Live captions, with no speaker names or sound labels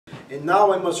and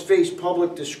now I must face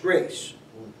public disgrace.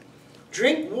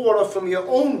 Drink water from your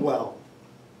own well.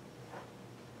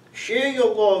 Share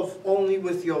your love only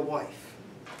with your wife.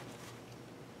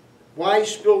 Why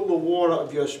spill the water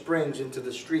of your springs into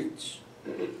the streets,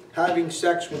 having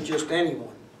sex with just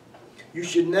anyone? You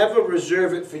should never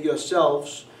reserve it for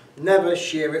yourselves, never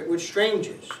share it with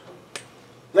strangers.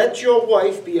 Let your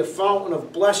wife be a fountain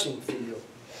of blessing for you.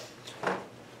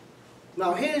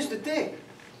 Now here's the thing.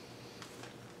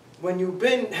 When you've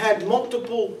had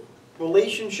multiple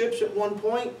relationships at one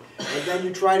point, and then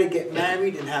you try to get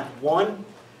married and have one,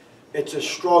 it's a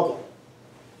struggle.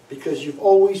 Because you've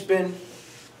always been,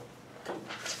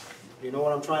 you know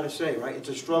what I'm trying to say, right? It's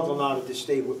a struggle now to just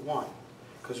stay with one.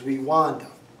 Because we wander.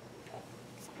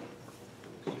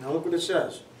 Now look what it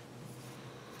says.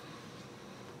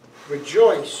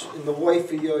 Rejoice in the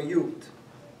wife of your youth.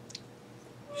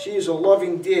 She is a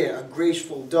loving deer, a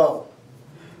graceful doe.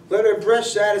 Let her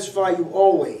breast satisfy you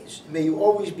always. May you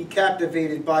always be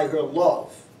captivated by her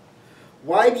love.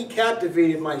 Why be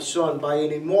captivated, my son, by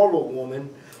an immoral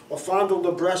woman, or fondle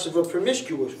the breast of a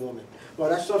promiscuous woman? Well,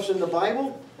 that stuff's in the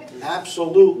Bible?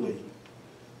 Absolutely.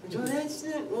 So that's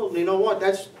it. Well, you know what?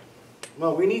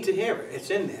 Well, we need to hear it. It's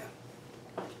in there.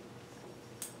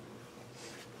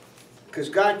 Because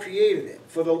God created it.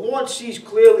 For the Lord sees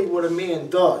clearly what a man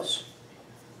does.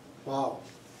 Wow.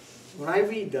 When I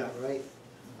read that, right?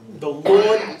 The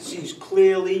Lord sees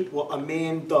clearly what a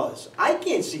man does. I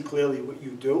can't see clearly what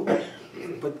you do.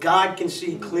 But God can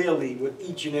see clearly what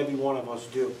each and every one of us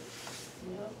do.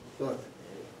 Look.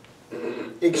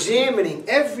 Examining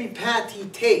every path he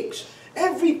takes.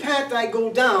 Every path I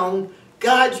go down,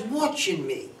 God's watching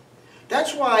me.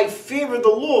 That's why fear of the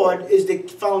Lord is the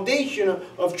foundation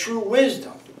of true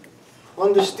wisdom.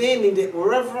 Understanding that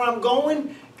wherever I'm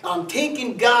going, I'm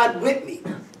taking God with me.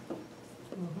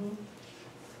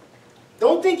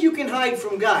 Don't think you can hide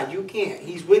from God. You can't.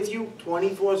 He's with you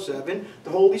 24/7. The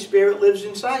Holy Spirit lives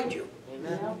inside you.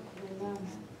 Amen.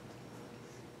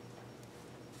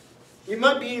 You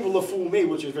might be able to fool me,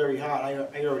 which is very hard.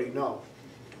 I already know.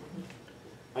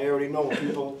 I already know when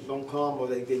people don't come or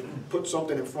they put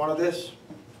something in front of this.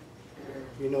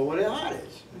 You know what a heart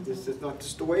is. This is not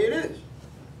just the way it is.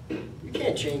 You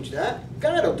can't change that.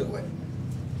 God will do it.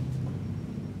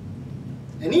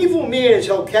 An evil man is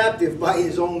held captive by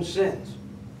his own sins.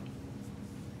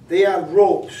 They are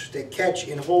ropes that catch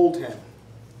and hold him.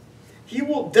 He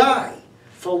will die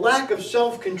for lack of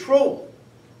self-control.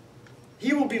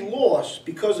 He will be lost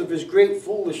because of his great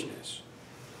foolishness.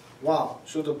 Wow.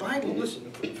 So the Bible,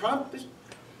 listen,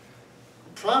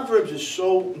 Proverbs is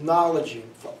so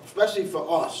knowledgeable, especially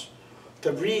for us,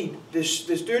 to read. There's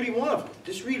 31 of them.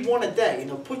 Just read one a day, and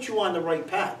it'll put you on the right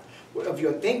path of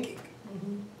your thinking.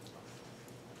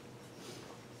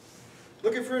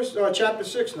 Look at chapter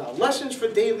 6 now. Lessons for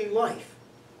daily life.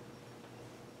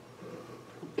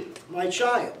 My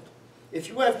child, if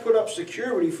you have put up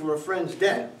security for a friend's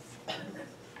debt,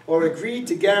 or agreed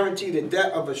to guarantee the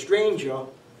debt of a stranger,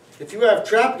 if you have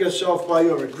trapped yourself by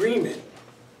your agreement,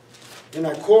 and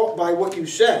are caught by what you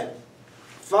said,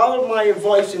 follow my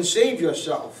advice and save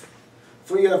yourself,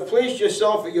 for you have placed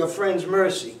yourself at your friend's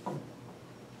mercy.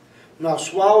 Now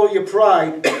swallow your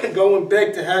pride, go and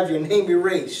beg to have your name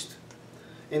erased,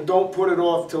 and don't put it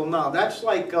off till now. That's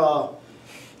like, how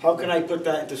can I put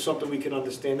that into something we can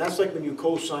understand? That's like when you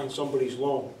co-sign somebody's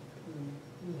loan.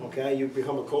 Okay, you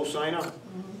become a co-signer,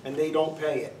 and they don't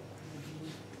pay it.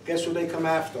 Guess who they come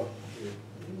after?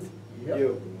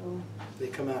 You. They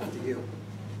come after you.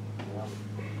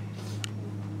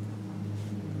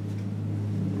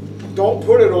 Don't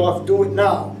put it off, do it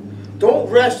now. Don't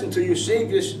rest until you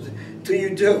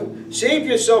do. Save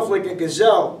yourself like a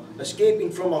gazelle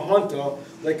escaping from a hunter,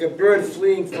 like a bird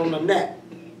fleeing from a net.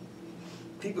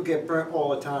 People get burnt all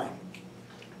the time.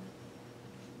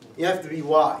 You have to be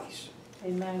wise.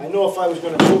 Amen. I know if I was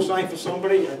going to co-sign for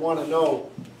somebody, I'd want to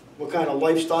know what kind of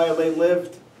lifestyle they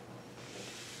lived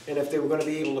and if they were going to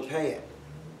be able to pay it.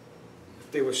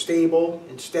 If they were stable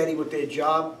and steady with their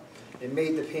job and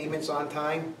made the payments on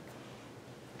time.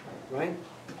 Right?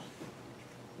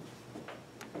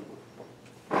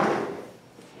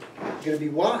 You're going to be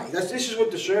wise. This is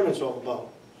what the sermon's all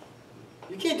about.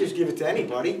 You can't just give it to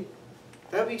anybody.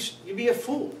 You'd be a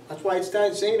fool. That's why it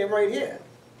started saying it right here.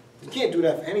 You can't do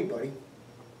that for anybody.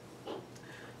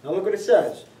 Now look what it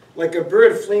says. Like a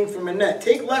bird fleeing from a net.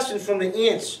 Take lessons from the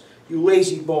ants, you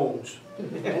lazy bones.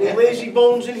 Any lazy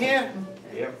bones in here?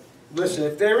 Yep. Listen,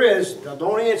 if there is, now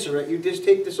don't answer it. You just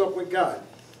take this up with God.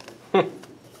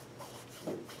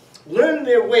 Learn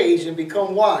their ways and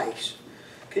become wise.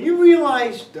 Can you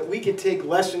realize that we can take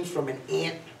lessons from an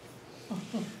ant?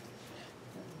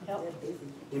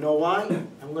 You know why?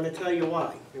 I'm going to tell you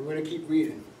why. And we're going to keep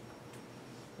reading.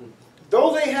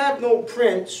 Though they have no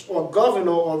prince or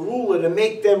governor or ruler to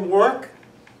make them work,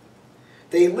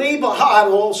 they labor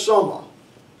hard all summer.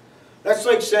 That's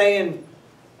like saying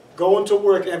going to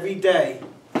work every day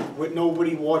with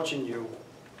nobody watching you.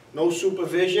 No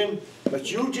supervision,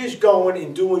 but you just going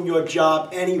and doing your job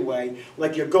anyway,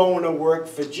 like you're going to work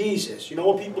for Jesus. You know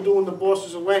what people do when the boss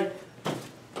is away?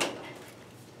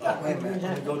 Oh, wait a minute,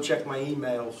 let me go check my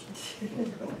emails.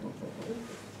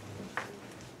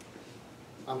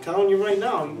 I'm telling you right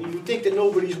now, you think that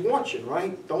nobody's watching,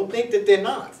 right? Don't think that they're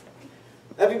not.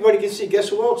 Everybody can see. Guess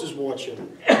who else is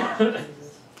watching?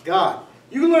 God.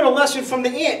 You can learn a lesson from the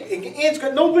ant. The ant's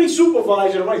got nobody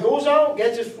supervising him, right? Goes out,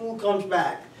 gets his food, comes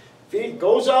back.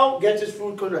 Goes out, gets his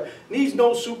food, comes back. Needs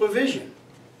no supervision.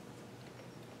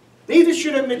 Neither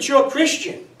should a mature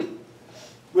Christian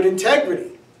with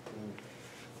integrity.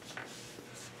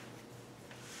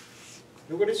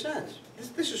 Look what it says.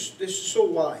 This is so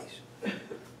wise.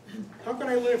 How can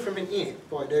I learn from an ant?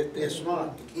 Boy, they're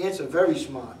smart. Ants are very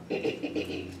smart.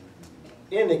 And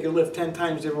they can lift 10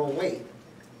 times their own weight.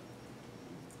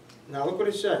 Now look what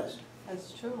it says.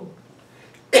 That's true.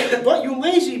 But you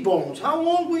lazy bones, how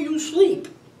long will you sleep?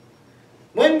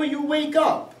 When will you wake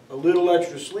up? A little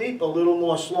extra sleep, a little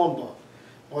more slumber.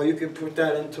 Or you can put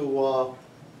that into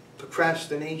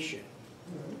procrastination.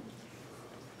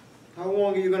 How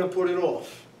long are you going to put it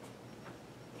off?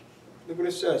 Look what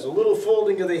it says. A little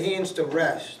folding of the hands to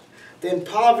rest. Then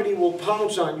poverty will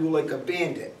pounce on you like a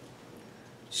bandit.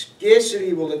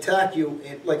 Scarcity will attack you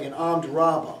like an armed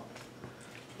robber.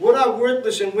 What are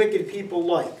worthless and wicked people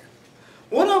like?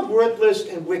 What are worthless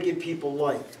and wicked people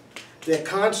like? They're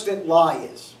constant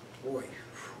liars. Boy.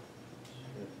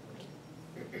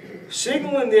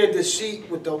 Signaling their deceit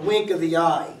with the wink of the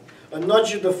eye, a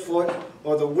nudge of the foot,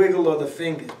 or the wiggle of the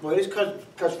fingers. Boy, this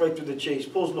cuts right through the chase.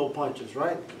 Pulls no punches,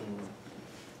 right?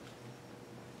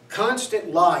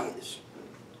 Constant liars.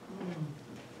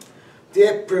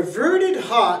 Their perverted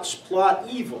hearts plot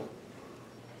evil.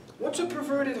 What's a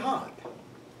perverted heart?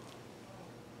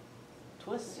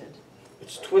 Twisted.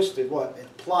 It's twisted. What?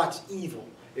 It plots evil.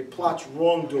 It plots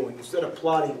wrongdoing. Instead of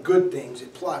plotting good things,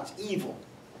 it plots evil.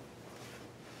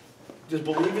 Does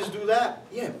believers do that?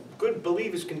 Yeah, good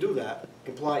believers can do that.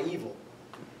 Can plot evil.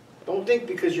 Don't think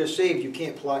because you're saved you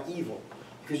can't plot evil.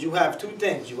 Because you have two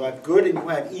things. You have good and you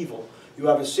have evil. You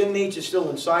have a sin nature still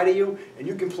inside of you, and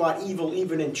you can plot evil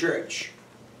even in church.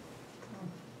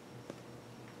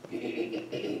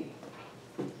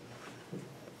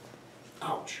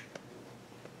 Ouch.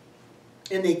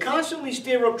 And they constantly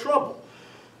stir up trouble.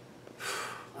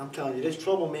 I'm telling you, there's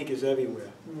troublemakers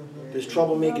everywhere. There's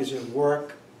troublemakers in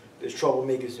work. There's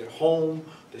troublemakers at home.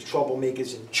 There's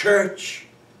troublemakers in church.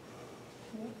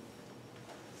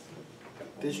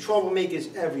 There's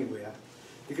troublemakers everywhere.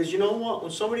 Because you know what?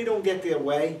 When somebody don't get their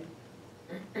way,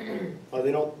 or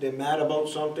they're mad about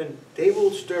something, they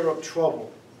will stir up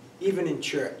trouble, even in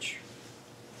church.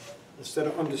 Instead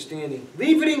of understanding,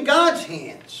 leave it in God's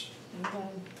hands. Okay.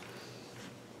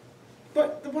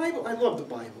 But the Bible, I love the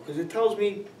Bible, because it tells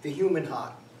me the human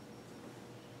heart.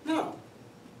 No.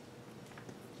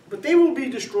 But they will be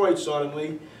destroyed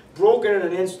suddenly, broken in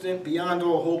an instant, beyond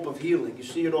all hope of healing. You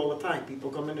see it all the time. People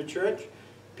come into church,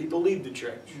 people leave the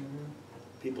church.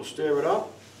 People stir it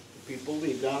up, people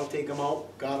leave. God will take them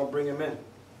out, God will bring them in.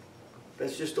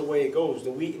 That's just the way it goes,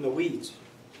 the wheat and the weeds.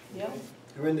 Yep.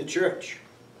 They're in the church.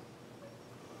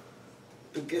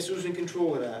 But guess who's in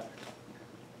control of that?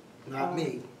 Not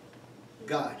me.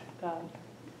 God. God.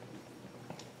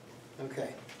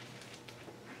 Okay.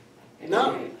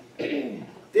 Now,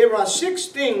 there are 6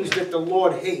 things that the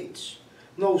Lord hates.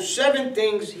 No, 7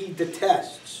 things he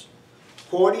detests.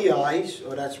 Haughty eyes,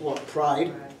 or that's what?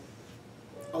 Pride.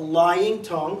 A lying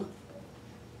tongue.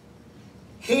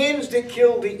 Hands that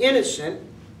kill the innocent.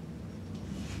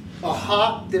 A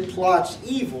heart that plots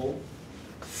evil.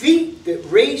 Feet that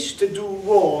race to do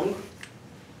wrong.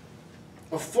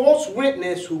 A false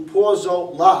witness who pours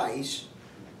out lies.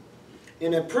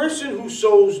 And a person who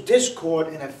sows discord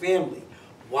in a family.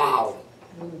 Wow.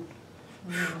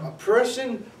 A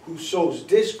person who sows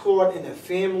discord in a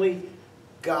family,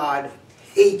 God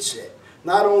hates it.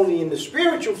 Not only in the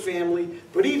spiritual family,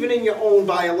 but even in your own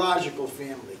biological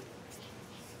family.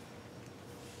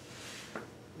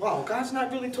 Wow, God's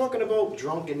not really talking about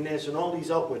drunkenness and all these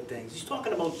outward things. He's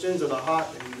talking about sins of the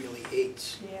heart that he really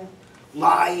hates. Yeah.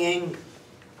 Lying,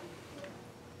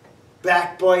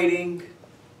 backbiting,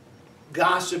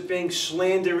 gossiping,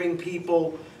 slandering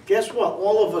people. Guess what?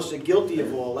 All of us are guilty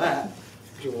of all that.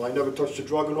 Well, I never touched a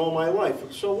drug in all my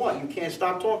life. So what? You can't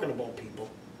stop talking about people.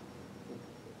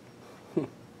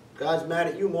 God's mad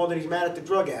at you more than he's mad at the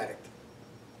drug addict.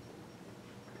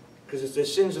 Because it's the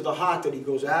sins of the heart that he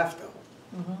goes after.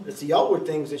 It's the outward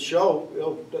things that show, you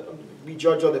know, we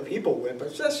judge other people with, but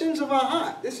it's the sins of our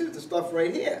heart. This is the stuff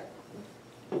right here.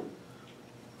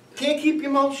 Can't keep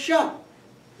your mouth shut.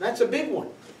 That's a big one.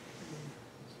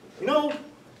 You know,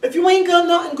 if you ain't got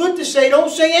nothing good to say,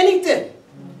 don't say anything.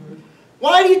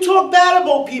 Why do you talk bad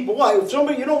about people? Why? If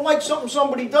somebody, you don't like something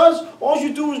somebody does, all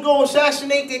you do is go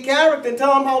assassinate their character and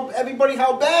tell them everybody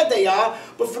how bad they are,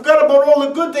 but forget about all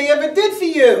the good they ever did for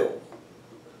you.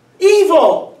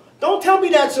 Evil. Don't tell me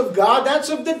that's of God, that's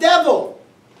of the devil.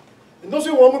 And don't say,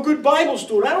 well, I'm a good Bible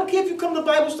student. I don't care if you come to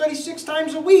Bible study 6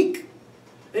 times a week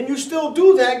and you still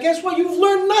do that. Guess what? You've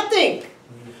learned nothing.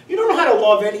 You don't know how to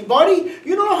love anybody.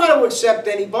 You don't know how to accept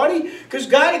anybody, because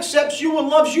God accepts you and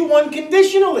loves you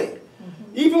unconditionally.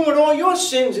 Even with all your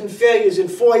sins and failures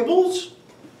and foibles,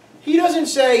 he doesn't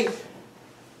say,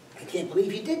 I can't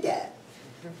believe you did that.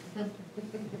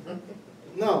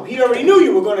 No, he already knew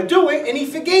you were going to do it, and he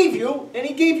forgave you, and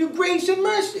he gave you grace and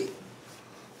mercy.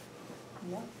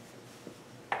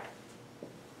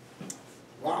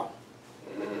 Wow.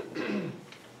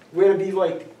 We're to be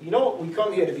like, you know what we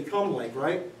come here to become like,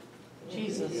 right?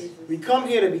 Jesus. We come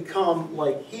here to become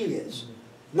like he is.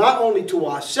 Not only to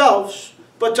ourselves,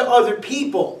 but to other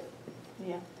people.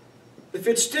 Yeah. If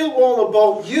it's still all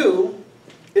about you,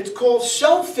 it's called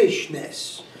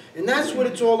selfishness. And that's what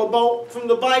it's all about from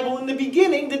the Bible. In the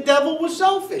beginning, the devil was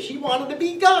selfish. He wanted to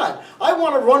be God. I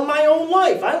want to run my own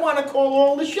life. I want to call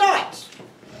all the shots.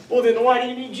 Well, then why do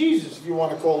you need Jesus if you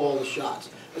want to call all the shots?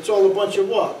 It's all a bunch of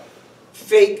what?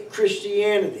 Fake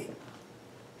Christianity.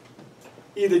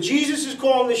 Either Jesus is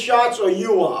calling the shots or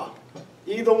you are.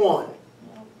 Either one.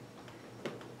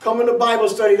 Coming to Bible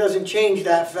study doesn't change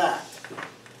that fact.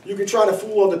 You can try to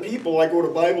fool other people. I go to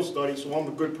Bible study, so I'm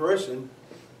a good person.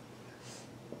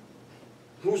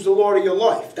 Who's the Lord of your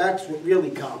life? That's what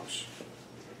really counts.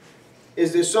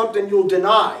 Is there something you'll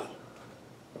deny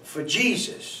for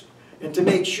Jesus and to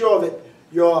make sure that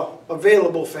you're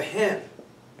available for him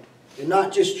and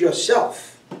not just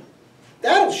yourself?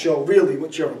 That'll show really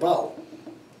what you're about.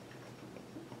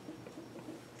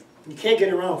 You can't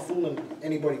get around fooling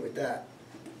anybody with that.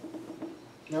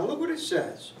 Now look what it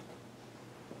says.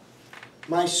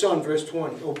 My son, verse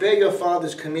 20, obey your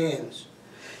father's commands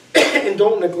and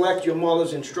don't neglect your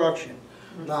mother's instruction.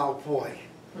 Now, boy,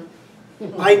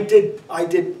 I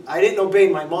didn't obey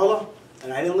my mother,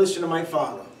 and I didn't listen to my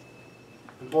father.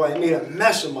 And boy, I made a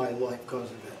mess of my life because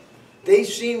of it. They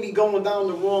seen me going down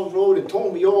the wrong road and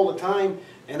told me all the time,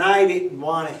 and I didn't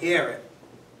want to hear it.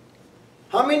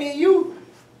 How many of you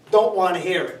don't want to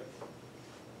hear it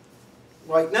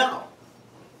right now?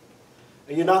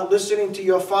 Are you not listening to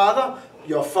your Father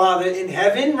in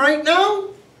heaven right now?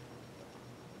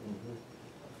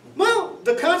 Well,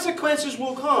 the consequences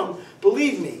will come.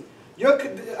 Believe me. You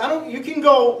can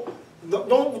go.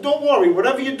 Don't worry.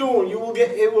 Whatever you're doing,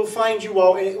 it will find you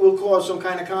out, and it will cause some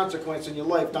kind of consequence in your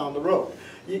life down the road.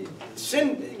 You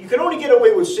can only get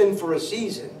away with sin for a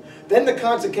season. Then the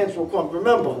consequence will come.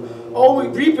 Remember, always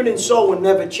reaping and sowing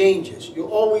never changes. You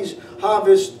always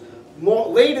harvest more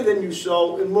later than you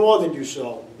sow and more than you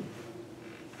sow.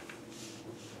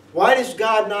 Why does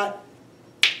God not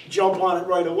jump on it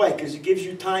right away? Because he gives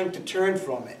you time to turn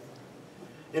from it.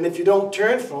 And if you don't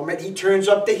turn from it, he turns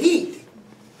up the heat.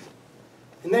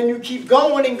 And then you keep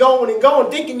going and going and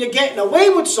going, thinking you're getting away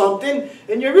with something,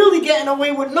 and you're really getting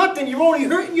away with nothing. You're only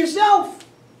hurting yourself.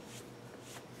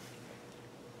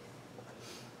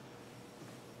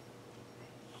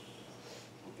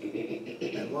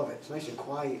 I love it. It's nice and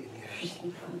quiet in here.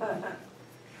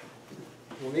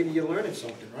 Well, maybe you're learning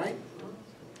something, right?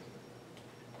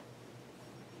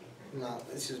 No,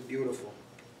 this is beautiful.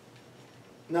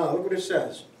 Now, look what it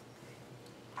says.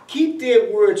 Keep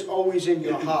their words always in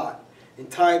your heart and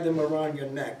tie them around your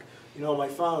neck. You know, my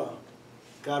father,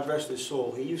 God rest his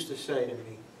soul, he used to say to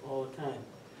me all the time,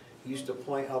 he used to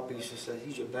point up, he used to say,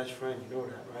 he's your best friend, you know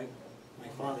that, right? My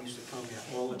father used to tell me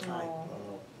that all the time.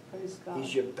 Praise God.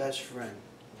 He's your best friend.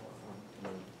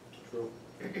 It's true.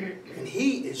 And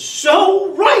he is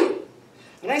so right.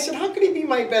 And I said, how could he be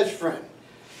my best friend?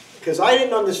 Because I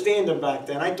didn't understand him back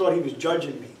then. I thought he was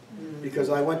judging me because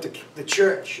I went to the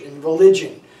church and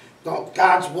religion. No,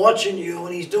 God's watching you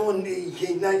and he's doing,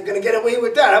 you're not going to get away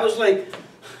with that. I was like,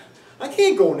 I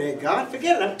can't go near God.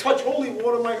 Forget it. I touch holy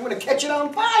water, I'm going to catch it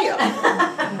on fire.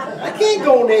 I can't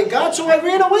go near God, so I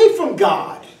ran away from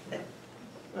God.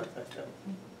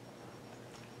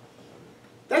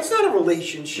 That's not a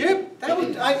relationship. I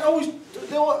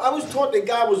was taught that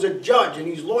God was a judge and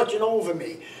he's watching over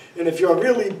me. And if you're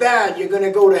really bad, you're going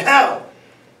to go to hell.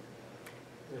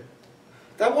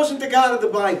 That wasn't the God of the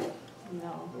Bible.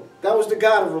 No. That was the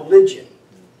God of religion.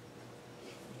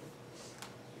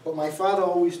 But my father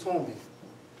always told me,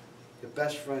 your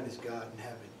best friend is God in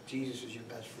heaven. Jesus is your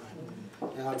best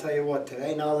friend. And I'll tell you what,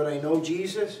 today, now that I know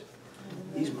Jesus,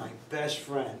 he's my best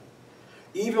friend.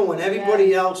 Even when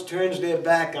everybody else turns their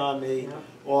back on me,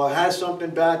 or has something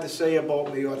bad to say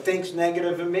about me, or thinks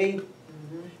negative of me,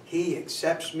 he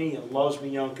accepts me and loves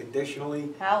me unconditionally.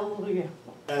 Hallelujah.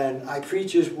 And I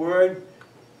preach his word.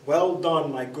 Well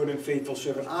done, my good and faithful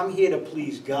servant. I'm here to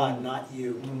please God, not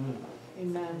you. Amen.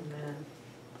 Amen.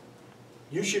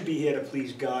 You should be here to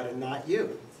please God and not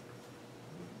you.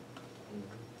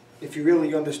 If you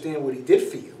really understand what he did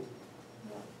for you.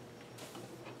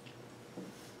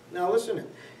 Now listen,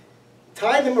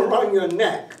 tie them around your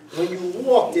neck. When you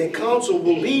walk, their counsel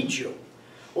will lead you.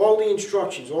 All the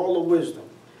instructions, all the wisdom.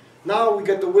 Now we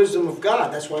get the wisdom of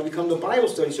God. That's why we come to Bible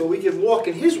study, so we can walk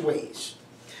in his ways.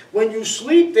 When you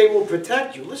sleep, they will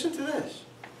protect you. Listen to this.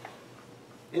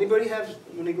 Anybody have,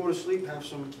 when they go to sleep, have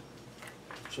some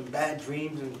bad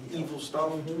dreams and evil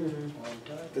stuff?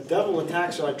 The devil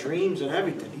attacks our dreams and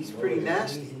everything. He's pretty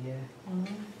nasty.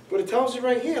 But it tells you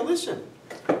right here, listen.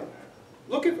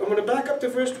 Look at, I'm going to back up to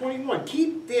verse 21.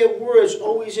 Keep their words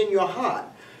always in your heart.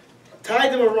 Tie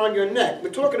them around your neck. We're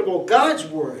talking about God's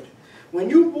word. When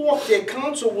you walk, their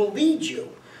counsel will lead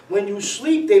you. When you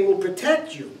sleep, they will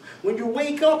protect you. When you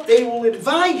wake up, they will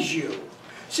advise you.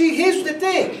 See, here's the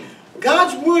thing.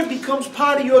 God's word becomes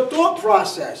part of your thought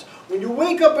process. When you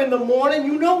wake up in the morning,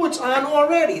 you know what's on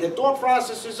already. The thought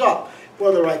process is up.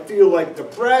 Whether I feel like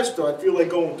depressed, or I feel like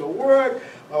going to work,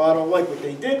 or I don't like what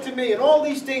they did to me, and all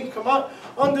these things come out.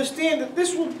 Understand that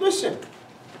this will, listen,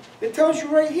 it tells you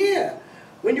right here.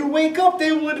 When you wake up,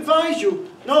 they will advise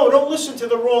you. No, don't listen to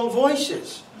the wrong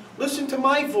voices. Listen to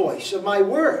my voice of my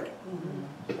word.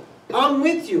 I'm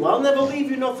with you. I'll never leave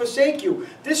you nor forsake you.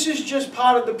 This is just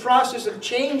part of the process of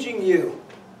changing you.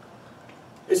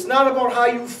 It's not about how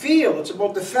you feel. It's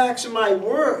about the facts of my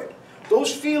word.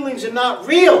 Those feelings are not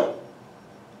real.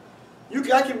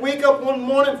 I can wake up one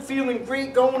morning feeling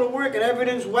great, going to work, and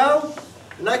everything's well.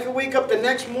 And I can wake up the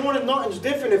next morning, nothing's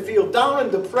different, and feel down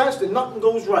and depressed, and nothing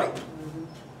goes right.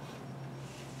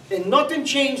 And nothing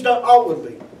changed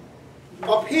outwardly.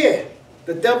 Up here,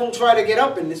 the devil tried to get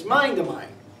up in this mind of mine.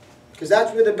 Because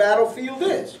that's where the battlefield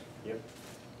is. Yep.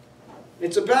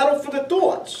 It's a battle for the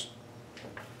thoughts.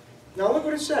 Now look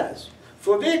what it says.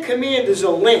 For their command is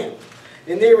a lamp,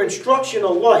 and their instruction a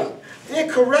light. Their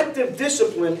corrective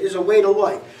discipline is a way to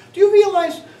life. Do you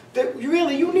realize that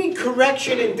really you need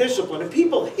correction and discipline? And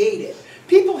people hate it.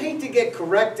 People hate to get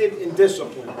corrected and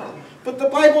disciplined. But the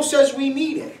Bible says we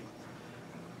need it.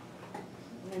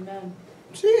 Amen.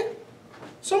 See it?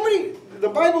 The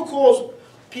Bible calls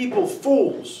people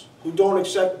fools who don't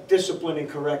accept discipline and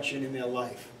correction in their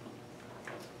life.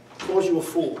 It calls you a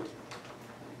fool.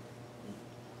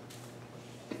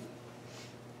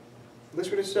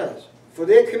 Listen what it says. For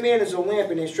their command is a lamp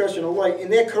and their instruction a light,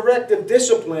 and their corrective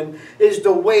discipline is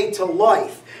the way to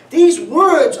life. These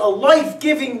words are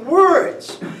life-giving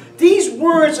words. These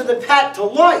words are the path to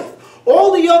life.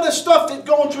 All the other stuff that's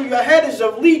going through your head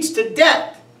leads to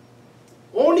death.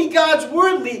 Only God's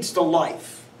word leads to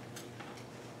life.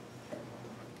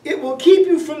 It will keep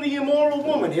you from the immoral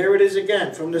woman. Here it is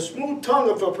again. From the smooth tongue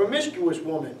of a promiscuous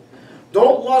woman.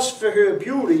 Don't lust for her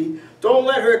beauty. Don't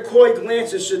let her coy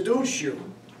glances seduce you.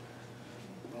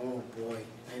 Oh boy,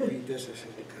 I read this. I say,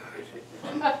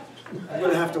 God, I'm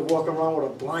going to have to walk around with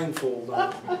a blindfold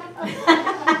on.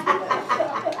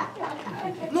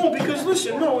 No, because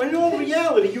listen, no, in all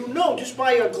reality, you know just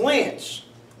by a glance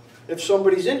if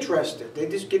somebody's interested. They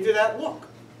just give you that look.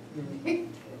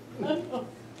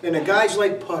 And the guy's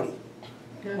like putty.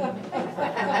 The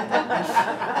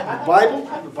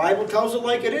Bible tells it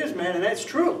like it is, man, and that's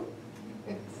true.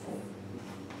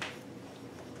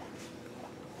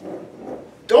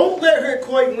 Don't let her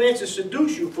coy glances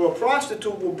seduce you, for a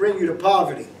prostitute will bring you to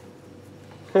poverty.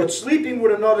 But sleeping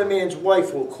with another man's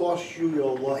wife will cost you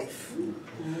your life.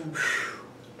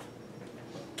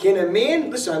 Can a man,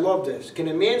 listen, I love this. Can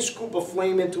a man scoop a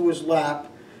flame into his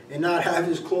lap and not have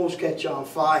his clothes catch on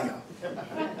fire?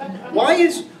 Why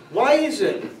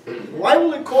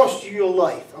will it cost you your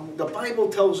life? The Bible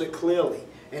tells it clearly,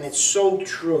 and it's so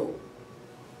true.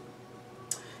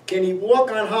 Can he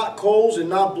walk on hot coals and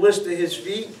not blister his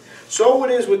feet? So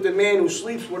it is with the man who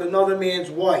sleeps with another man's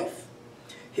wife.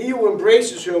 He who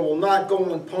embraces her will not go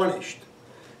unpunished.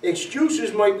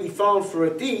 Excuses might be found for a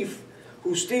thief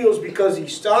who steals because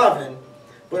he's starving,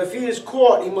 but if he is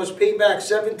caught, he must pay back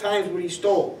 7 times what he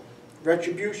stole.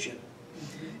 Retribution.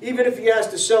 Even if he has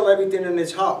to sell everything in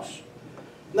his house.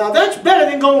 Now that's better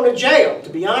than going to jail, to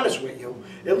be honest with you.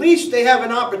 At least they have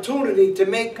an opportunity to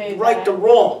make right the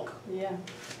wrong. Yeah.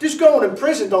 Just going in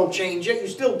prison don't change it. You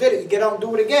still did it. You get out and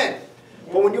do it again.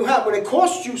 Yeah. But when it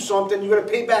costs you something, you're going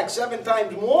to pay back 7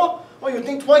 times more, or you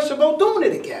think twice about doing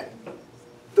it again.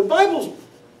 The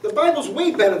Bible's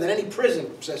way better than any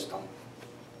prison system.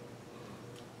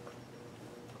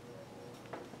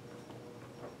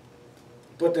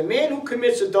 But the man who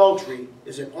commits adultery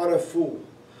is an utter fool,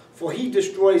 for he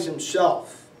destroys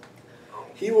himself.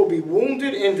 He will be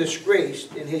wounded and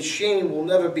disgraced, and his shame will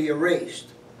never be erased.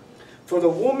 For the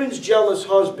woman's jealous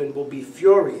husband will be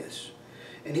furious,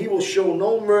 and he will show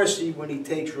no mercy when he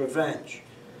takes revenge.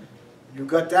 You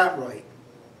got that right.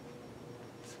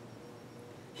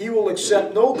 He will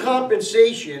accept no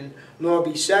compensation, nor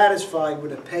be satisfied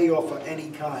with a payoff of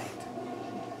any kind.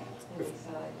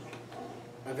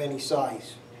 Of any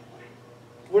size.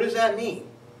 What does that mean?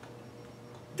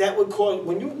 That would cause,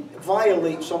 when you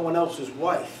violate someone else's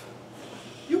wife,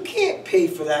 you can't pay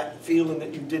for that feeling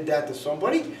that you did that to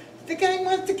somebody. The guy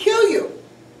wants to kill you.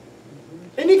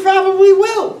 And he probably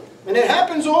will. And it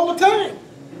happens all the time.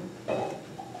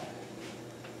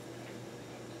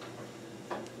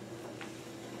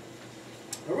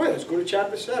 All right, let's go to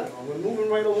chapter 7. We're moving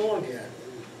right along here.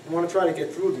 I want to try to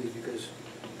get through these because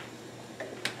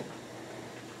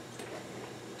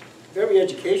very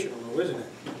educational, though, isn't it?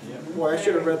 Yeah. Boy, I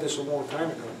should have read this a long time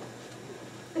ago.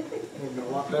 Would have been a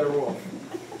lot better off.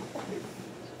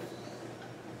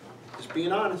 Just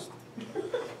being honest.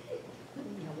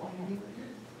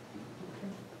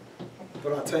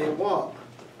 But I'll tell you what,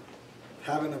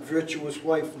 having a virtuous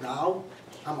wife now,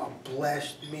 I'm a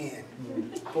blessed man.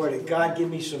 Boy, did God give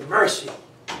me some mercy.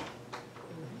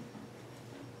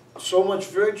 So much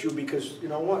virtue because, you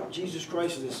know what, Jesus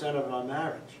Christ is the center of our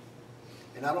marriage.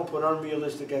 And I don't put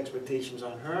unrealistic expectations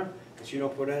on her, and she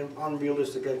don't put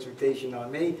unrealistic expectations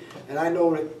on me. And I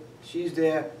know that she's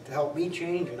there to help me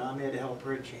change, and I'm there to help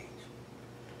her change.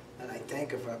 And I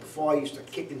thank her for that. Before I used to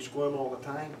kick and squirm all the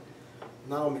time.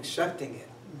 Now I'm accepting it.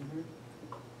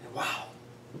 And wow,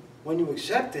 when you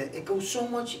accept it, it goes so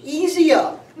much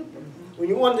easier. When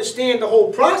you understand the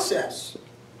whole process.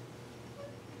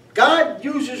 God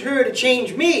uses her to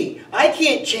change me. I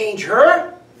can't change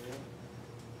her.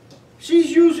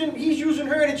 He's using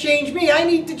her to change me. I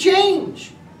need to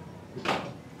change.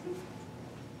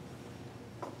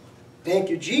 Thank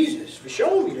you, Jesus, for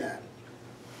showing me that.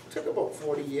 It took about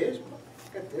 40 years, but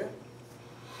I got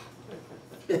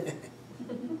there.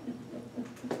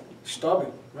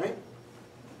 Stubborn, right?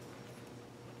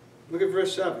 Look at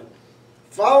verse 7.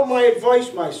 Follow my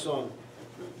advice, my son.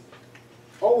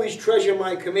 Always treasure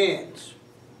my commands.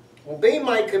 Obey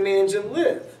my commands and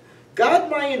live. Guard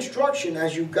my instruction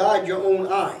as you guard your own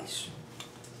eyes.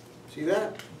 See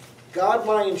that? Guard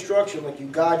my instruction like you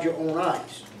guard your own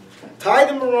eyes. Tie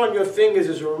them around your fingers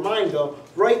as a reminder.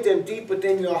 Write them deep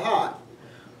within your heart.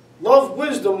 Love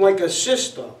wisdom like a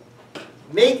sister.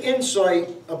 Make insight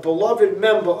a beloved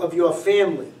member of your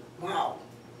family. Wow.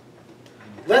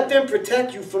 Let them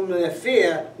protect you from the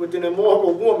affair with an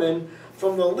immoral woman,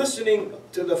 from the listening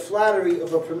to the flattery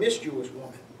of a promiscuous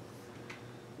woman.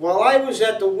 While I was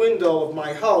at the window of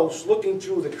my house looking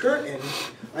through the curtain,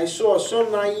 I saw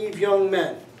some naive young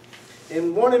men,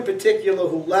 and one in particular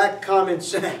who lacked common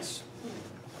sense.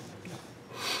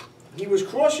 He was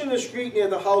crossing the street near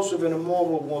the house of an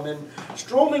immoral woman,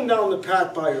 strolling down the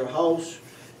path by her house.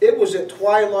 It was at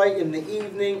twilight in the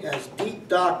evening as deep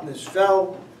darkness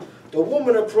fell. The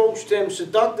woman approached him,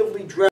 seductively dressed.